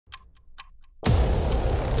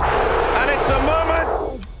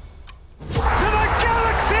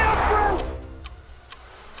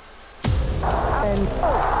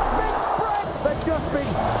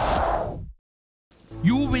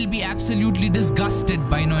absolutely disgusted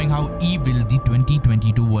by knowing how evil the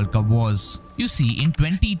 2022 World Cup was. You see, in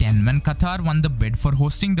 2010, when Qatar won the bid for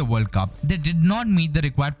hosting the World Cup, they did not meet the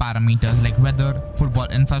required parameters like weather, football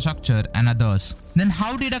infrastructure and others. Then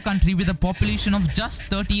how did a country with a population of just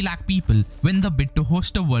 30 lakh people win the bid to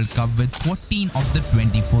host a World Cup with 14 of the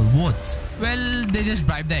 24 votes? Well, they just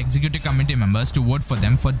bribed the executive committee members to vote for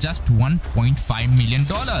them for just $1.5 million.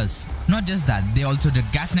 Not just that, they also did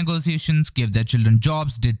gas negotiations, gave their children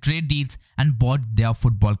jobs, did trade deals and bought their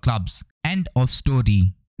football clubs. End of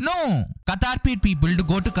story. No! Qatar paid people to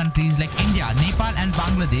go to countries like India, Nepal and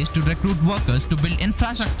Bangladesh to recruit workers to build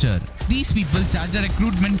infrastructure. These people charge a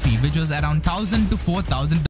recruitment fee which was around $1,000 to $4,000